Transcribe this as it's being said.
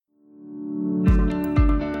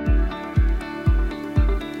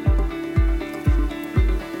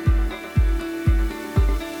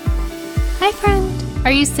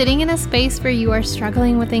Are you sitting in a space where you are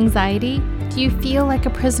struggling with anxiety? Do you feel like a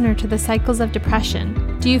prisoner to the cycles of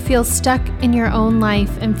depression? Do you feel stuck in your own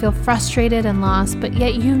life and feel frustrated and lost, but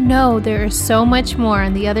yet you know there is so much more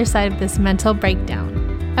on the other side of this mental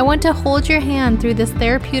breakdown? I want to hold your hand through this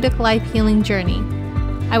therapeutic life healing journey.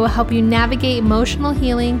 I will help you navigate emotional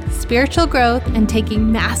healing, spiritual growth, and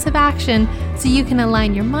taking massive action so you can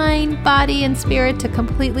align your mind, body, and spirit to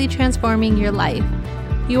completely transforming your life.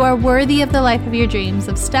 You are worthy of the life of your dreams,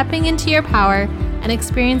 of stepping into your power and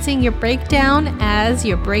experiencing your breakdown as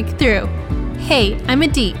your breakthrough. Hey, I'm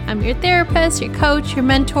Adit. I'm your therapist, your coach, your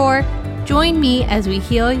mentor. Join me as we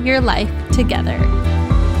heal your life together.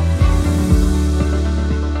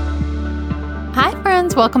 Hi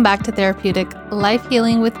friends, welcome back to Therapeutic Life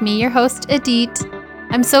Healing with me, your host, Adit.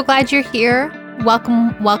 I'm so glad you're here.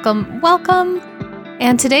 Welcome, welcome, welcome.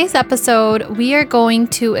 And today's episode, we are going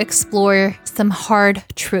to explore some hard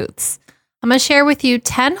truths. I'm going to share with you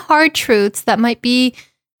 10 hard truths that might be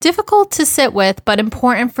difficult to sit with, but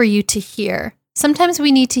important for you to hear. Sometimes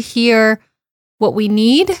we need to hear what we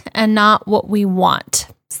need and not what we want.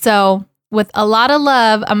 So with a lot of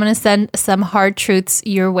love, I'm going to send some hard truths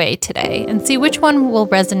your way today and see which one will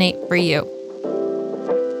resonate for you.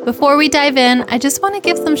 Before we dive in, I just want to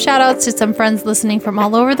give some shout outs to some friends listening from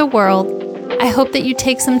all over the world. I hope that you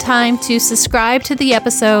take some time to subscribe to the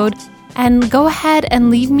episode and go ahead and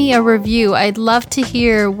leave me a review. I'd love to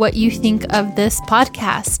hear what you think of this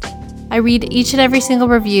podcast. I read each and every single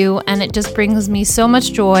review, and it just brings me so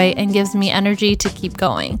much joy and gives me energy to keep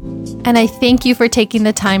going. And I thank you for taking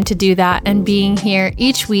the time to do that and being here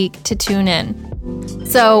each week to tune in.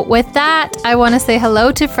 So with that, I want to say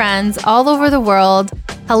hello to friends all over the world.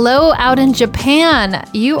 Hello out in Japan.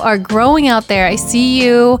 You are growing out there. I see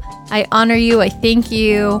you. I honor you. I thank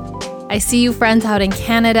you. I see you friends out in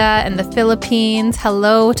Canada and the Philippines.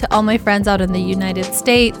 Hello to all my friends out in the United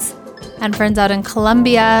States and friends out in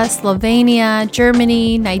Colombia, Slovenia,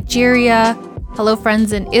 Germany, Nigeria. Hello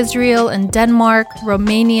friends in Israel and Denmark,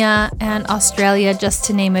 Romania, and Australia, just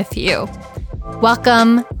to name a few.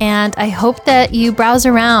 Welcome, and I hope that you browse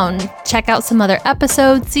around, check out some other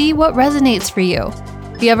episodes, see what resonates for you.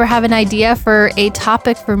 If you ever have an idea for a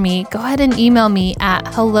topic for me, go ahead and email me at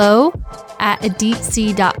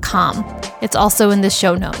hello@aditc.com. It's also in the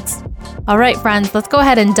show notes. All right, friends, let's go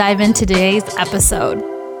ahead and dive into today's episode.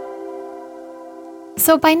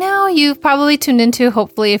 So by now, you've probably tuned into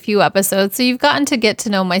hopefully a few episodes, so you've gotten to get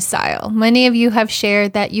to know my style. Many of you have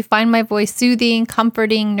shared that you find my voice soothing,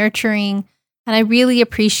 comforting, nurturing, and I really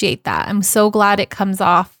appreciate that. I'm so glad it comes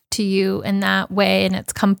off to you in that way and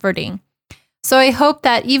it's comforting. So I hope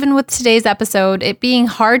that even with today's episode, it being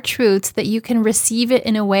hard truths, that you can receive it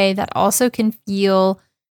in a way that also can feel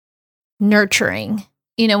nurturing.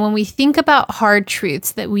 You know, when we think about hard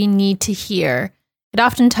truths that we need to hear, it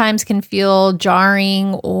oftentimes can feel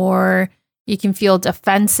jarring or you can feel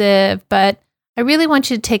defensive, but I really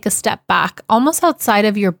want you to take a step back, almost outside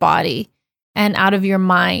of your body and out of your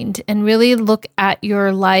mind, and really look at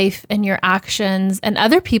your life and your actions and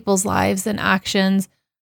other people's lives and actions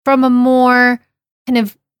from a more kind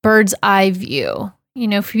of bird's eye view. You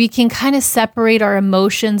know, if we can kind of separate our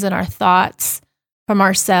emotions and our thoughts from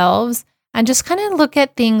ourselves and just kind of look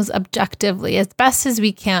at things objectively as best as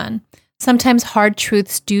we can. Sometimes hard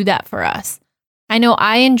truths do that for us. I know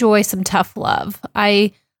I enjoy some tough love.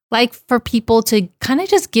 I like for people to kind of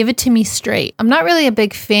just give it to me straight. I'm not really a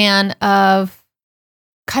big fan of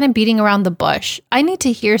kind of beating around the bush. I need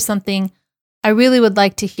to hear something. I really would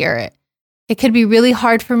like to hear it. It could be really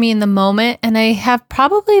hard for me in the moment, and I have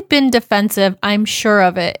probably been defensive, I'm sure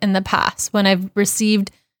of it, in the past when I've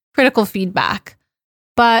received critical feedback.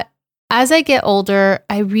 But as I get older,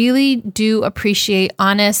 I really do appreciate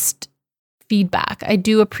honest feedback. I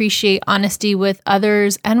do appreciate honesty with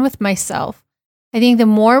others and with myself. I think the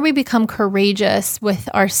more we become courageous with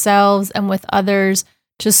ourselves and with others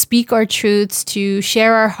to speak our truths, to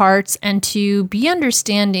share our hearts, and to be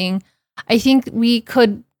understanding, I think we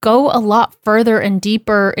could go a lot further and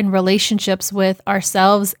deeper in relationships with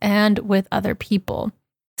ourselves and with other people.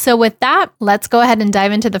 So with that, let's go ahead and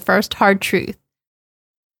dive into the first hard truth.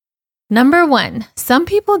 Number 1, some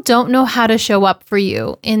people don't know how to show up for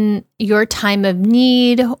you in your time of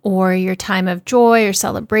need or your time of joy or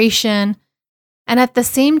celebration. And at the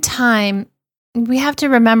same time, we have to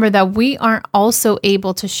remember that we aren't also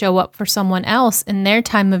able to show up for someone else in their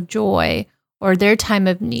time of joy or their time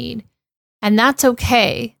of need. And that's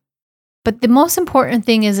okay. But the most important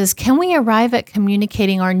thing is can we arrive at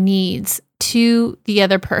communicating our needs to the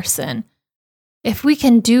other person? If we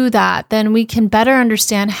can do that, then we can better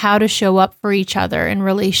understand how to show up for each other in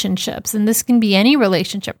relationships. And this can be any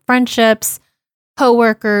relationship, friendships,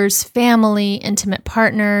 coworkers, family, intimate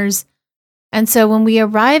partners. And so when we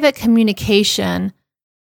arrive at communication,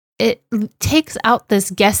 it takes out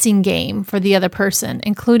this guessing game for the other person,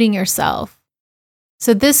 including yourself.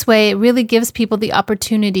 So this way, it really gives people the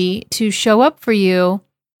opportunity to show up for you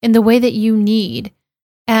in the way that you need.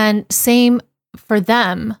 And same for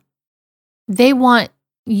them. They want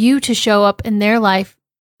you to show up in their life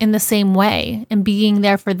in the same way and being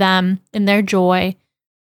there for them in their joy,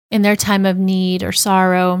 in their time of need or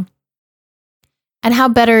sorrow. And how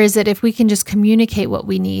better is it if we can just communicate what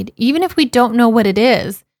we need, even if we don't know what it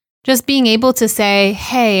is? Just being able to say,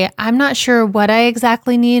 hey, I'm not sure what I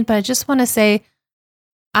exactly need, but I just want to say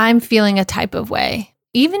I'm feeling a type of way.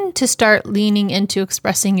 Even to start leaning into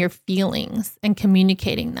expressing your feelings and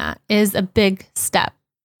communicating that is a big step.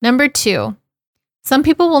 Number 2, some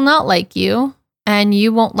people will not like you and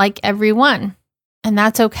you won't like everyone, and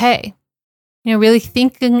that's okay. Really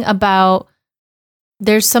thinking about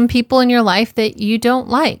there's some people in your life that you don't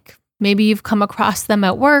like. Maybe you've come across them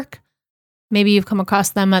at work. Maybe you've come across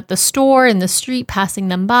them at the store, in the street, passing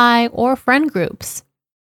them by, or friend groups.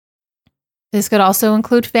 This could also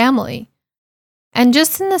include family. And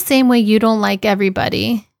just in the same way you don't like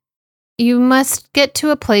everybody, you must get to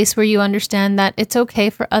a place where you understand that it's okay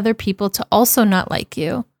for other people to also not like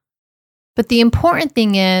you. But the important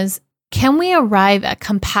thing is, can we arrive at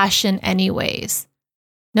compassion anyways?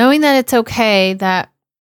 Knowing that it's okay that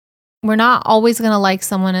we're not always going to like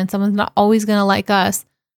someone and someone's not always going to like us,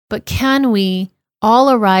 but can we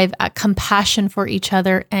all arrive at compassion for each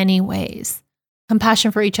other anyways?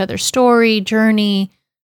 Compassion for each other's story, journey,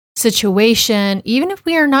 situation, even if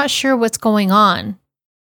we are not sure what's going on.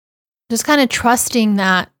 Just kind of trusting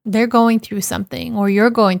that they're going through something or you're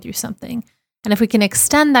going through something. And if we can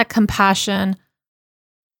extend that compassion,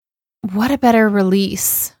 what a better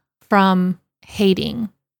release from hating.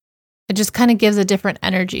 It just kind of gives a different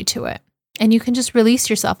energy to it. And you can just release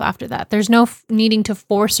yourself after that. There's no needing to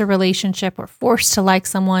force a relationship or force to like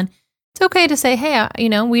someone. It's okay to say, hey,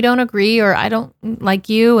 we don't agree or I don't like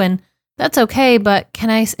you, and that's okay, but can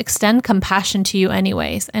I extend compassion to you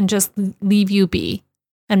anyways and just leave you be,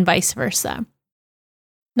 and vice versa.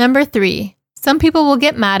 Number 3, some people will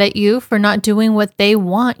get mad at you for not doing what they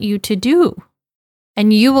want you to do.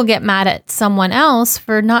 And you will get mad at someone else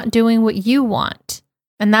for not doing what you want.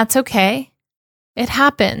 And that's okay. It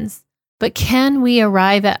happens. But can we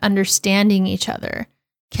arrive at understanding each other?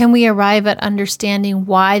 Can we arrive at understanding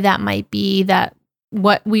why that might be, that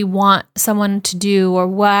what we want someone to do or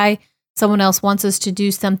why someone else wants us to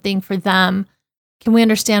do something for them? Can we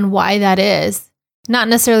understand why that is? Not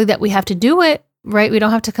necessarily that we have to do it, right? We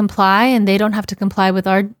don't have to comply and they don't have to comply with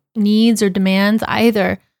our needs or demands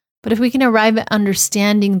either. But if we can arrive at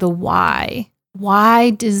understanding the why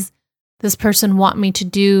does this person want me to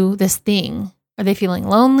do this thing? Are they feeling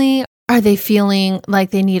lonely? Are they feeling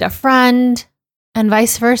like they need a friend? And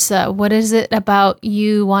vice versa. What is it about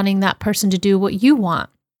you wanting that person to do what you want?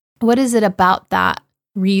 What is it about that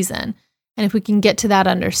reason? And if we can get to that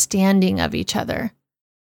understanding of each other.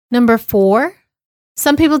 Number 4,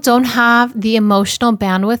 some people don't have the emotional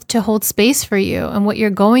bandwidth to hold space for you and what you're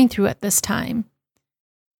going through at this time.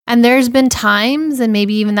 And there's been times, and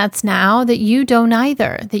maybe even that's now, that you don't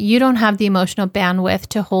either, that you don't have the emotional bandwidth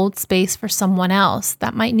to hold space for someone else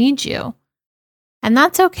that might need you. And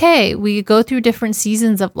that's okay. We go through different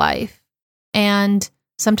seasons of life, and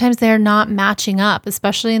sometimes they're not matching up,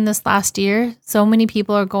 especially in this last year. So many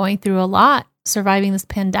people are going through a lot, surviving this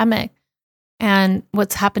pandemic and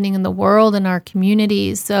what's happening in the world and our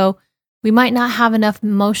communities. So we might not have enough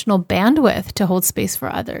emotional bandwidth to hold space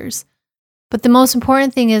for others. But the most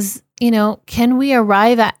important thing is, can we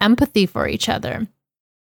arrive at empathy for each other?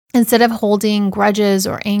 Instead of holding grudges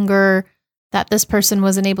or anger that this person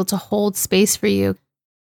wasn't able to hold space for you,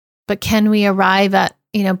 but can we arrive at,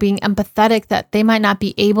 being empathetic that they might not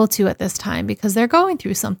be able to at this time because they're going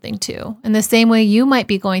through something too. In the same way you might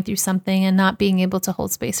be going through something and not being able to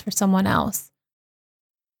hold space for someone else.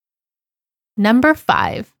 Number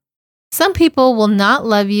 5, some people will not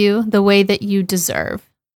love you the way that you deserve.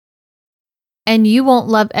 And you won't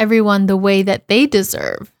love everyone the way that they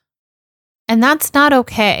deserve. And that's not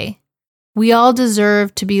okay. We all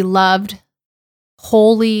deserve to be loved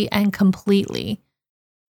wholly and completely.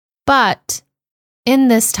 But in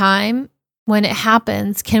this time, when it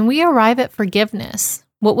happens, can we arrive at forgiveness?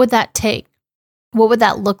 What would that take? What would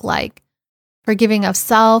that look like? Forgiving of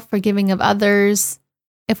self, forgiving of others,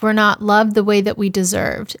 if we're not loved the way that we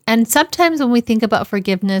deserved. And sometimes when we think about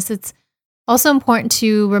forgiveness, it's also important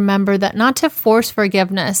to remember that not to force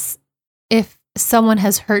forgiveness if someone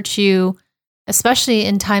has hurt you, especially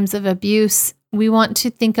in times of abuse. We want to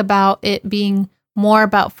think about it being more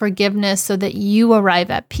about forgiveness so that you arrive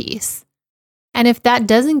at peace. And if that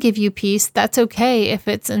doesn't give you peace, that's okay if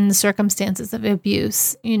it's in the circumstances of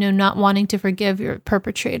abuse, not wanting to forgive your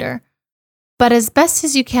perpetrator. But as best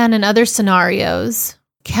as you can in other scenarios,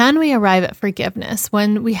 can we arrive at forgiveness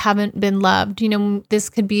when we haven't been loved? This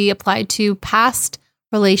could be applied to past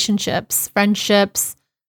relationships, friendships,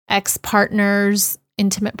 ex-partners,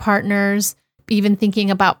 intimate partners, even thinking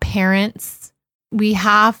about parents. We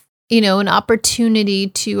have, an opportunity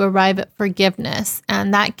to arrive at forgiveness,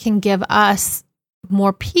 and that can give us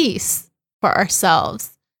more peace for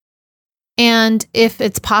ourselves. And if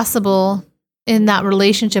it's possible in that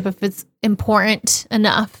relationship, if it's important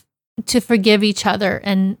enough to forgive each other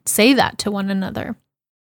and say that to one another.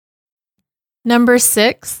 Number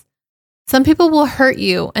 6, some people will hurt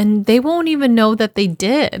you and they won't even know that they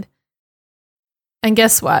did. And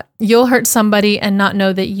guess what? You'll hurt somebody and not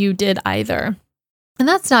know that you did either. And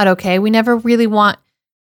that's not okay. We never really want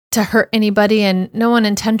to hurt anybody, and no one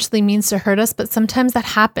intentionally means to hurt us, but sometimes that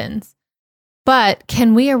happens. But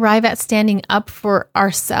can we arrive at standing up for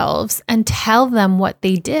ourselves and tell them what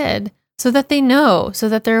they did so that they know, so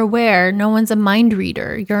that they're aware? No one's a mind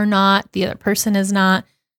reader. You're not, the other person is not.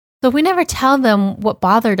 So if we never tell them what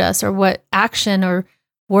bothered us or what action or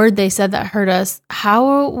word they said that hurt us,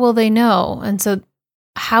 how will they know? And so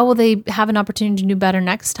how will they have an opportunity to do better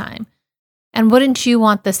next time? And wouldn't you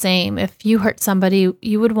want the same? If you hurt somebody,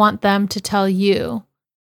 you would want them to tell you.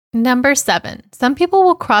 Number 7, some people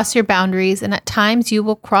will cross your boundaries, and at times you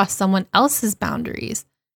will cross someone else's boundaries.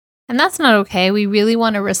 And that's not okay. We really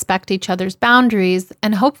want to respect each other's boundaries,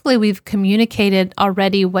 and hopefully we've communicated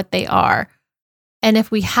already what they are. And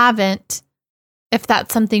if we haven't, if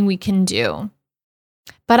that's something we can do.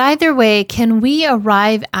 But either way, can we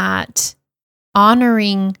arrive at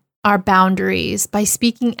honoring our boundaries by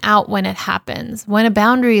speaking out when it happens, when a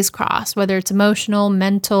boundary is crossed, whether it's emotional,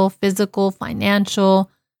 mental, physical,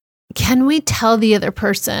 financial? Can we tell the other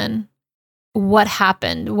person what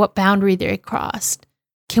happened, what boundary they crossed?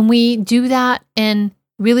 Can we do that and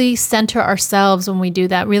really center ourselves when we do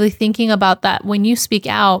that, really thinking about that? When you speak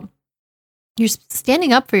out, you're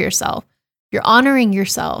standing up for yourself. You're honoring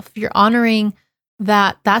yourself. You're honoring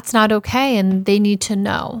that that's not okay and they need to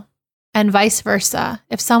know. And vice versa.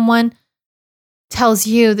 If someone tells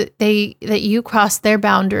you that you crossed their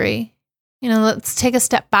boundary, let's take a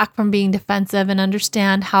step back from being defensive and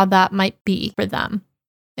understand how that might be for them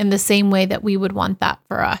in the same way that we would want that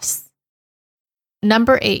for us.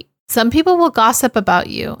 Number 8, some people will gossip about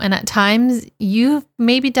you, and at times you've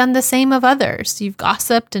maybe done the same of others. You've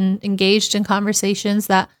gossiped and engaged in conversations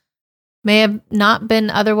that may have not been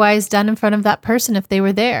otherwise done in front of that person if they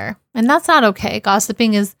were there. And that's not okay.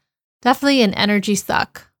 Gossiping is definitely an energy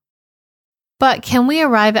suck. But can we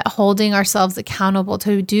arrive at holding ourselves accountable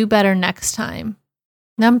to do better next time?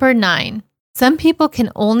 Number 9, some people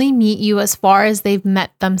can only meet you as far as they've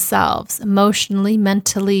met themselves, emotionally,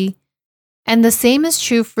 mentally. And the same is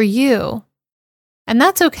true for you. And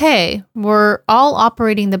that's okay. We're all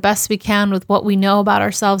operating the best we can with what we know about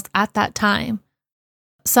ourselves at that time.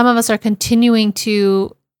 Some of us are continuing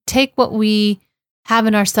to take what we have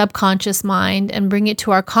in our subconscious mind and bring it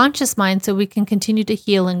to our conscious mind so we can continue to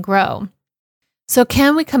heal and grow. So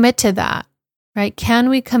can we commit to that, right? Can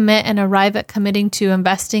we commit and arrive at committing to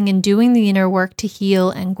investing in doing the inner work to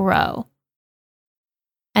heal and grow?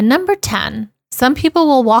 And number 10, some people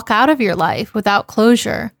will walk out of your life without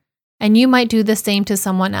closure, and you might do the same to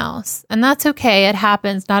someone else. And that's okay. It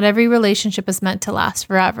happens. Not every relationship is meant to last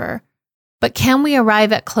forever. But can we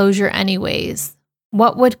arrive at closure anyways?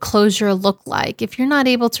 What would closure look like? If you're not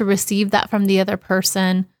able to receive that from the other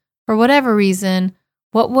person, for whatever reason,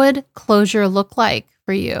 what would closure look like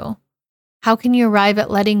for you? How can you arrive at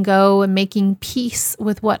letting go and making peace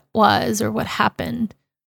with what was or what happened?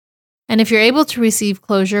 And if you're able to receive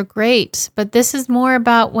closure, great. But this is more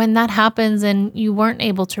about when that happens and you weren't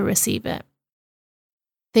able to receive it.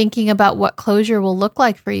 Thinking about what closure will look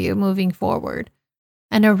like for you moving forward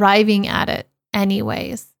and arriving at it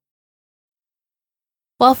anyways.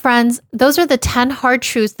 Well, friends, those are the 10 hard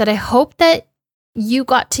truths that I hope that you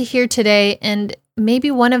got to hear today, and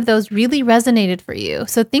maybe one of those really resonated for you.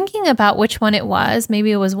 So thinking about which one it was,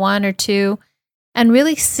 maybe it was 1 or 2, and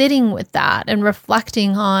really sitting with that and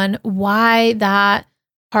reflecting on why that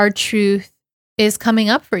hard truth is coming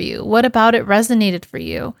up for you. What about it resonated for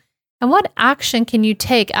you? And what action can you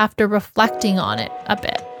take after reflecting on it a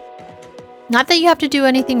bit? Not that you have to do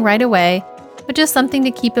anything right away, but just something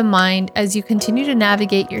to keep in mind as you continue to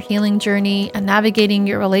navigate your healing journey and navigating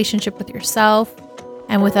your relationship with yourself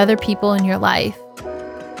and with other people in your life.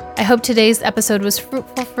 I hope today's episode was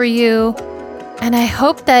fruitful for you, and I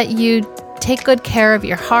hope that you take good care of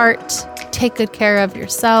your heart, take good care of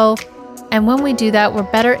yourself. And when we do that, we're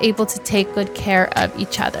better able to take good care of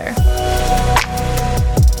each other.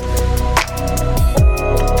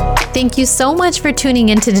 Thank you so much for tuning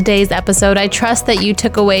into today's episode. I trust that you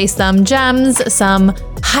took away some gems, some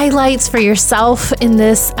highlights for yourself in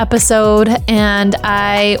this episode. And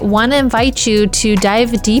I want to invite you to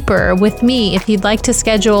dive deeper with me if you'd like to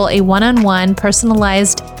schedule a one-on-one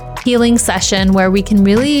personalized healing session where we can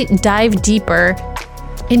really dive deeper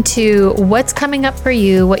into what's coming up for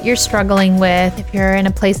you, what you're struggling with, if you're in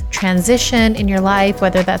a place of transition in your life,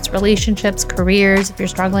 whether that's relationships, careers, if you're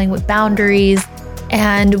struggling with boundaries.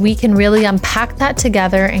 And we can really unpack that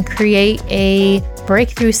together and create a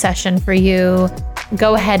breakthrough session for you.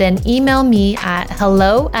 Go ahead and email me at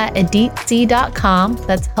hello@aditc.com.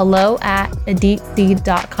 That's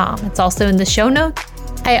hello@aditc.com. It's also in the show notes.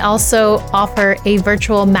 I also offer a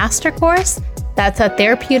virtual master course. That's a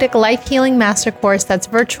therapeutic life healing master course that's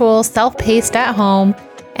virtual, self-paced at home.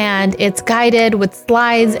 And it's guided with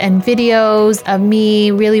slides and videos of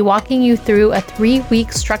me really walking you through a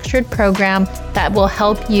 3-week structured program that will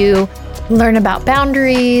help you learn about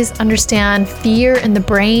boundaries, understand fear in the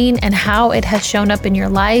brain and how it has shown up in your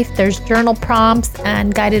life. There's journal prompts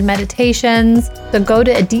and guided meditations. So go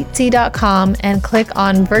to aditc.com and click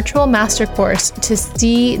on Virtual Master Course to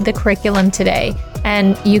see the curriculum today.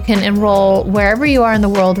 And you can enroll wherever you are in the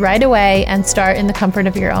world right away and start in the comfort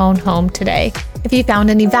of your own home today. If you found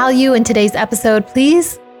any value in today's episode,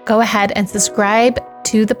 please go ahead and subscribe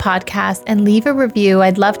to the podcast and leave a review.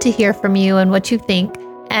 I'd love to hear from you and what you think.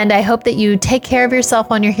 And I hope that you take care of yourself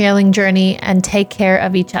on your healing journey and take care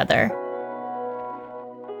of each other.